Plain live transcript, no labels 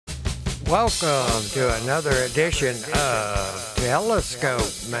Welcome to another edition of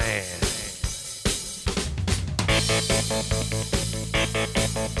Telescope Man.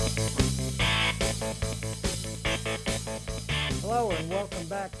 Hello and welcome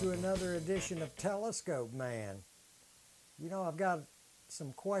back to another edition of Telescope Man. You know, I've got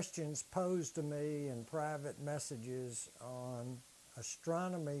some questions posed to me in private messages on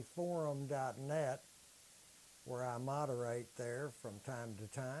astronomyforum.net, where I moderate there from time to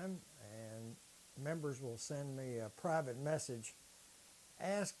time, and members will send me a private message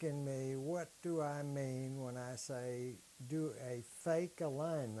asking me what do I mean when I say do a fake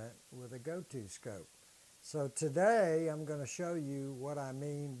alignment with a goto scope. So today I'm going to show you what I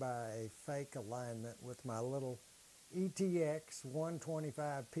mean by a fake alignment with my little ETX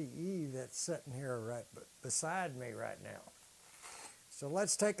 125 PE that's sitting here right beside me right now. So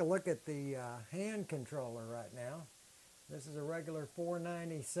let's take a look at the hand controller right now. This is a regular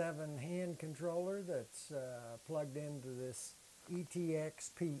 497 hand controller that's plugged into this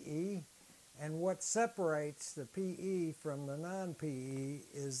ETX PE. And what separates the PE from the non-PE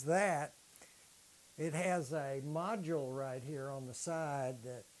is that it has a module right here on the side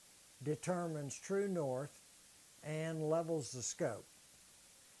that determines true north and levels the scope.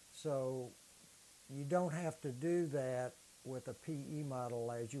 So you don't have to do that with a PE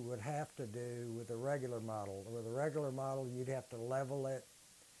model as you would have to do with a regular model. With a regular model, you'd have to level it,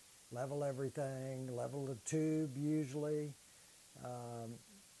 level everything, level the tube usually,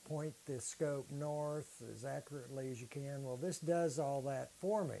 point the scope north as accurately as you can. Well, this does all that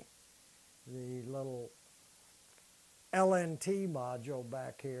for me. The little LNT module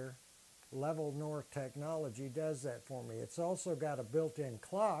back here, Level North Technology, does that for me. It's also got a built-in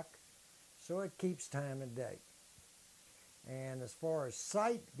clock, so it keeps time and date. And as far as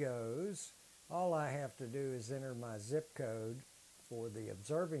sight goes, all I have to do is enter my zip code for the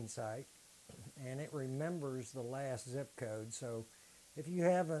observing site, and it remembers the last zip code. So if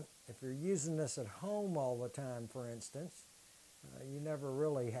you're using this at home all the time, for instance, you never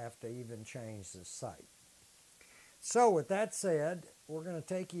really have to even change the site. So with that said, we're going to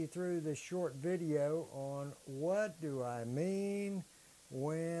take you through this short video on what do I mean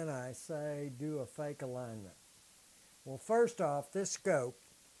when I say do a fake alignment. Well, first off, this scope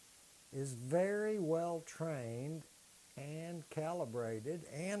is very well trained and calibrated,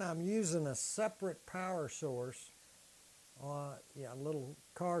 and I'm using a separate power source, a little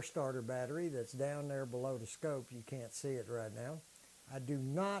car starter battery that's down there below the scope. You can't see it right now. I do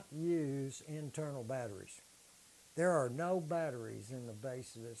not use internal batteries. There are no batteries in the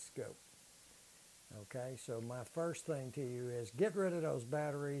base of this scope. Okay, so my first thing to you is get rid of those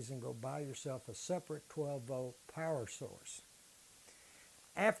batteries and go buy yourself a separate 12-volt power source.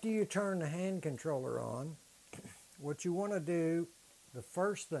 After you turn the hand controller on, what you want to do, the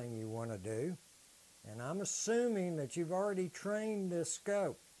first thing you want to do, and I'm assuming that you've already trained this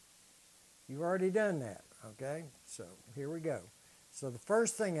scope. You've already done that, okay? So here we go. So the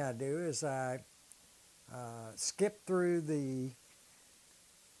first thing I do is I skip through the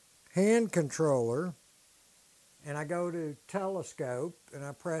hand controller, and I go to telescope and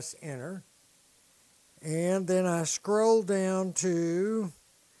I press enter, and then I scroll down to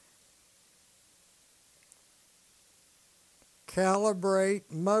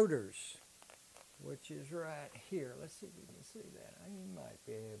calibrate motors, which is right here. Let's see if we can see that. You might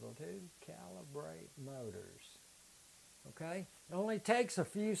be able to calibrate motors. Okay, it only takes a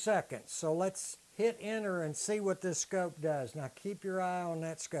few seconds, so let's hit enter and see what this scope does. Now keep your eye on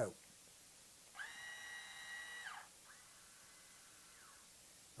that scope.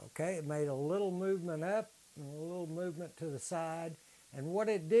 Okay, it made a little movement up and a little movement to the side, and what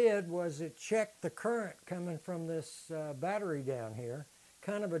it did was it checked the current coming from this battery down here,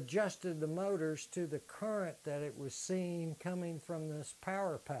 kind of adjusted the motors to the current that it was seeing coming from this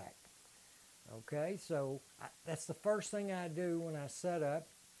power pack. Okay, so that's the first thing I do when I set up.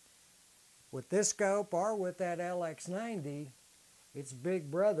 With this scope or with that LX90, its big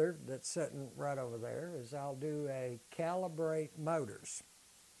brother that's sitting right over there, is I'll do a calibrate motors.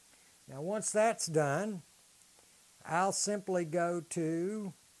 Now once that's done, I'll simply go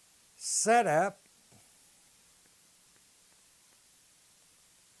to setup,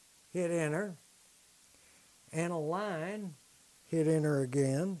 hit enter, and align, hit enter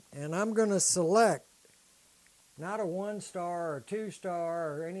again, and I'm going to select not a 1-star or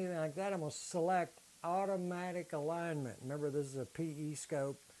 2-star or anything like that. I'm going to select automatic alignment. Remember, this is a PE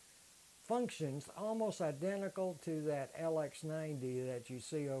scope. Functions almost identical to that LX90 that you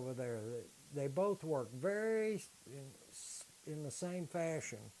see over there. They both work very in the same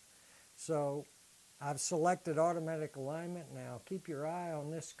fashion. So I've selected automatic alignment. Now keep your eye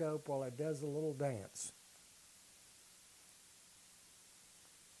on this scope while it does a little dance.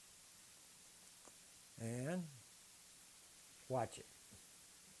 And watch it.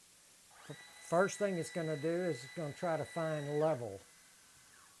 First thing it's going to do is it's going to try to find level.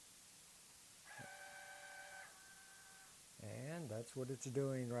 And that's what it's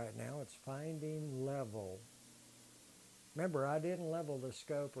doing right now. It's finding level. Remember, I didn't level the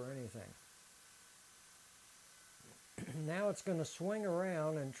scope or anything. Now it's going to swing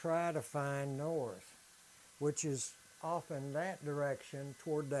around and try to find north, which is off in that direction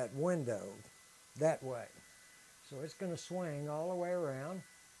toward that window, that way. So it's going to swing all the way around,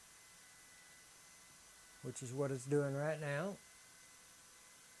 which is what it's doing right now.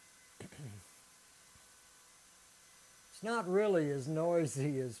 It's not really as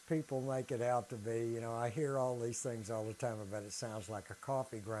noisy as people make it out to be. You know, I hear all these things all the time about it sounds like a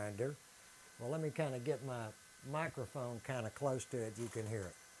coffee grinder. Well, let me kind of get my microphone kind of close to it. You can hear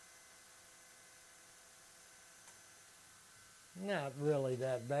it. Not really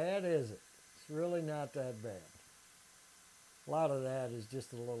that bad, is it? It's really not that bad. A lot of that is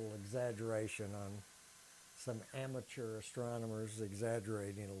just a little exaggeration on some amateur astronomers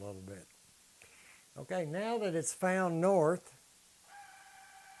exaggerating a little bit. Okay, now that it's found north,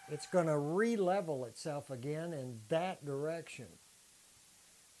 it's going to re-level itself again in that direction.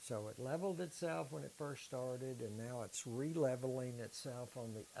 So it leveled itself when it first started, and now it's re-leveling itself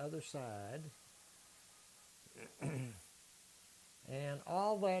on the other side. And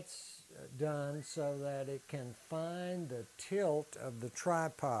all that's done so that it can find the tilt of the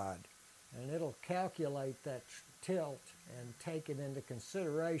tripod. And it'll calculate that tilt and take it into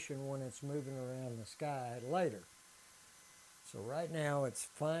consideration when it's moving around the sky later. So right now it's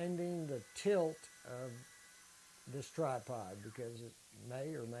finding the tilt of this tripod because it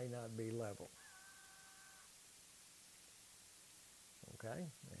may or may not be level. Okay,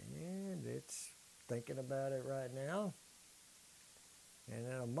 and it's thinking about it right now. And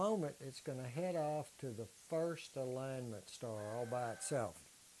in a moment it's going to head off to the first alignment star all by itself.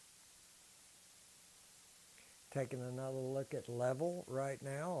 Taking another look at level right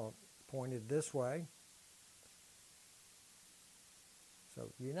now, pointed this way. So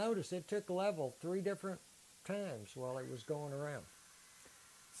you notice it took level 3 different times while it was going around.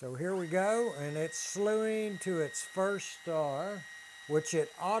 So here we go, and it's slewing to its first star, which it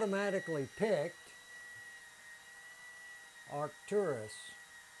automatically picked, Arcturus.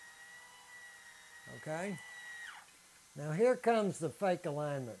 Okay? Now here comes the fake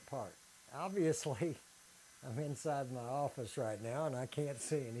alignment part. Obviously, I'm inside my office right now and I can't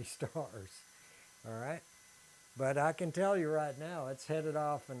see any stars, all right? But I can tell you right now it's headed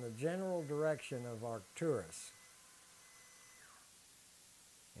off in the general direction of Arcturus.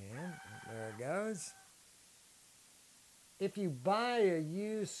 And there it goes. If you buy a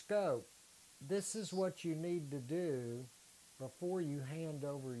used scope, this is what you need to do before you hand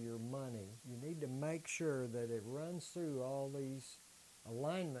over your money. You need to make sure that it runs through all these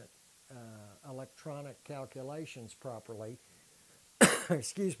alignment electronic calculations properly.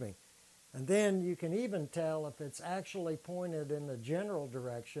 Excuse me. And then you can even tell if it's actually pointed in the general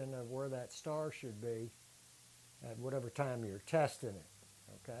direction of where that star should be at whatever time you're testing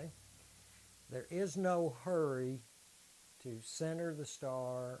it. Okay? There is no hurry to center the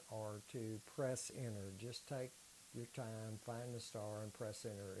star or to press enter. Just take your time, find the star, and press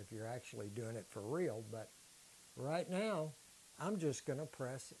enter if you're actually doing it for real. But right now, I'm just going to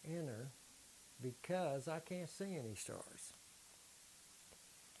press enter because I can't see any stars.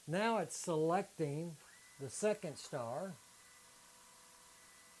 Now it's selecting the second star.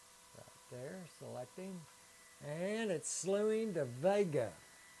 Right there, selecting. And it's slewing to Vega.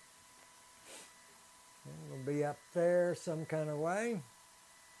 And it'll be up there some kind of way.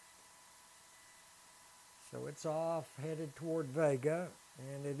 So it's off, headed toward Vega.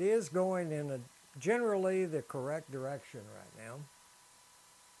 And it is going in generally the correct direction right now.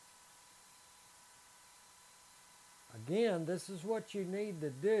 Again, this is what you need to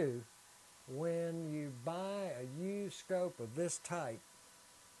do when you buy a used scope of this type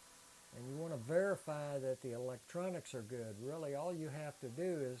and you want to verify that the electronics are good. Really, all you have to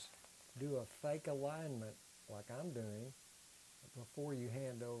do is do a fake alignment like I'm doing before you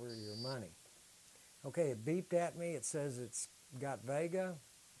hand over your money. Okay, it beeped at me. It says it's got Vega.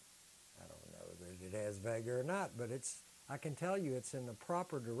 I don't know that it has Vega or not, but I can tell you it's in the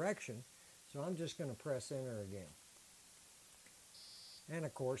proper direction, so I'm just going to press enter again. And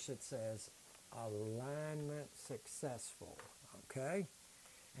of course it says alignment successful, okay?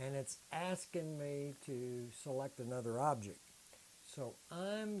 And it's asking me to select another object. So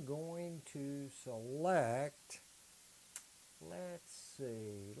I'm going to select, let's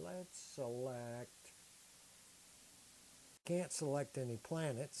select, can't select any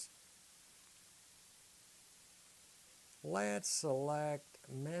planets. Let's select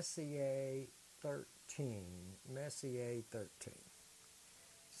Messier 13, Messier 13.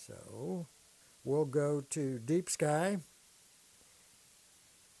 So we'll go to Deep Sky,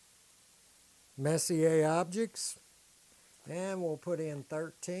 Messier Objects, and we'll put in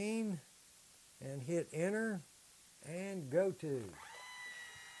 13 and hit enter and go to.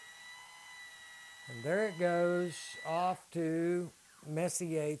 And there it goes off to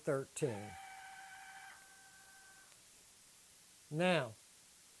Messier 13. Now,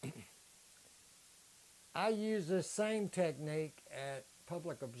 I use this same technique at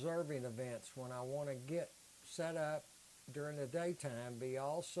public observing events when I want to get set up during the daytime, be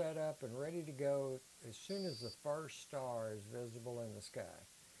all set up and ready to go as soon as the first star is visible in the sky.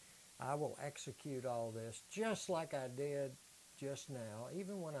 I will execute all this just like I did just now,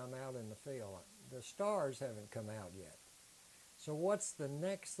 even when I'm out in the field. The stars haven't come out yet. So what's the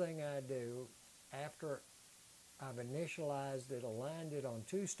next thing I do after I've initialized it, aligned it on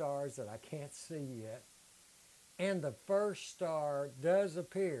two stars that I can't see yet, and the first star does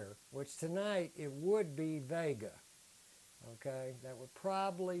appear, which tonight it would be Vega. Okay, that would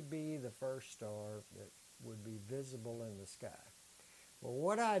probably be the first star that would be visible in the sky. Well,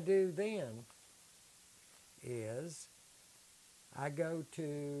 what I do then is I go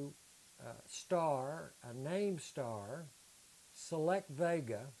to star, a named star, select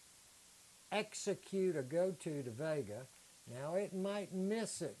Vega, execute a go-to Vega. Now it might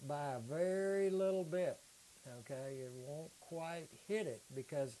miss it by a very little bit. Okay, it won't quite hit it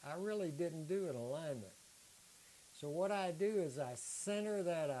because I really didn't do an alignment. So what I do is I center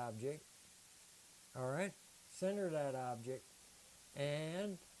that object, all right, center that object,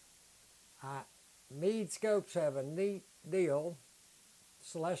 and Meade scopes have a neat deal.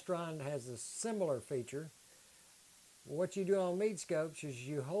 Celestron has a similar feature. What you do on Meade scopes is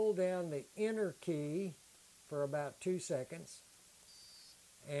you hold down the enter key for about 2 seconds,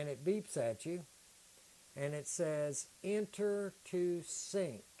 and it beeps at you, and it says enter to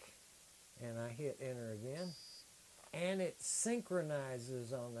sync, and I hit enter again, and it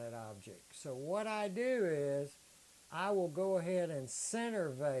synchronizes on that object. So what I do is I will go ahead and center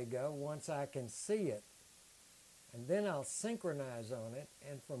Vega once I can see it, and then I'll synchronize on it,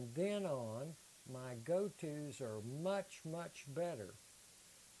 and from then on my go-tos are much, much better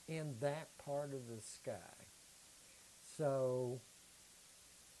in that part of the sky. So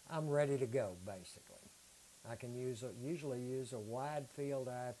I'm ready to go, basically. I can usually use a wide field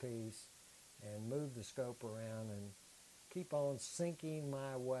eyepiece and move the scope around and keep on syncing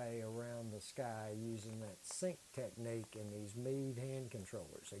my way around the sky using that sync technique in these Meade hand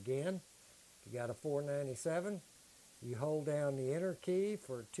controllers. Again, if you got a 497, you hold down the enter key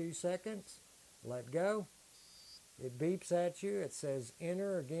for 2 seconds, let go, it beeps at you, it says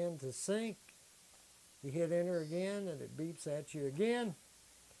enter again to sync, you hit enter again and it beeps at you again,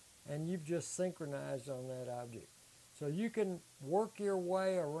 and you've just synchronized on that object. So you can work your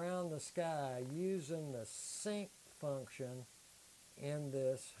way around the sky using the sync function in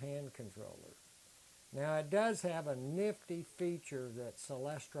this hand controller. Now it does have a nifty feature that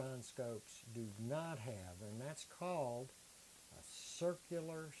Celestron scopes do not have, and that's called a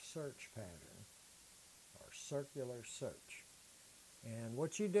circular search pattern, or circular search. And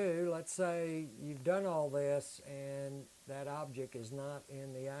what you do, let's say you've done all this and that object is not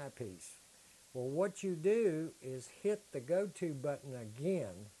in the eyepiece. Well, what you do is hit the go-to button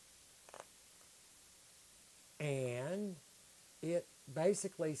again, and it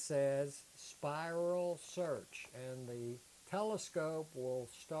basically says spiral search, and the telescope will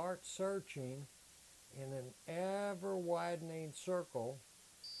start searching in an ever-widening circle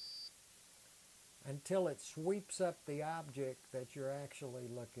until it sweeps up the object that you're actually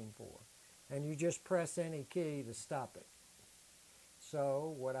looking for. And you just press any key to stop it.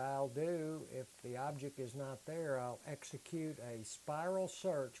 So what I'll do, if the object is not there, I'll execute a spiral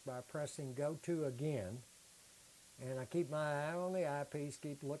search by pressing go to again. And I keep my eye on the eyepiece,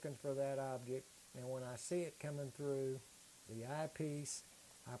 keep looking for that object. And when I see it coming through the eyepiece,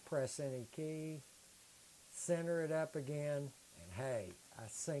 I press any key, center it up again, and hey, I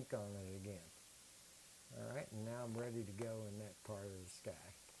sync on it again. All right, and now I'm ready to go in that part of the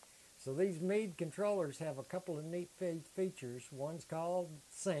sky. So these Meade controllers have a couple of neat features. One's called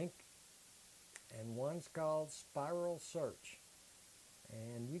sync, and one's called spiral search.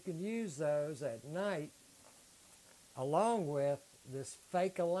 And you can use those at night along with this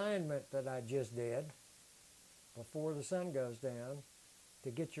fake alignment that I just did. before the sun goes down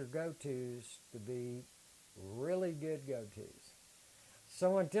to get your go-tos to be really good go-tos.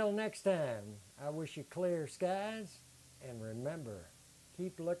 So until next time, I wish you clear skies, and remember,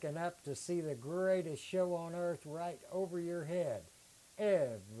 keep looking up to see the greatest show on earth right over your head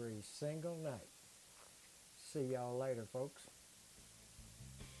every single night. See y'all later, folks.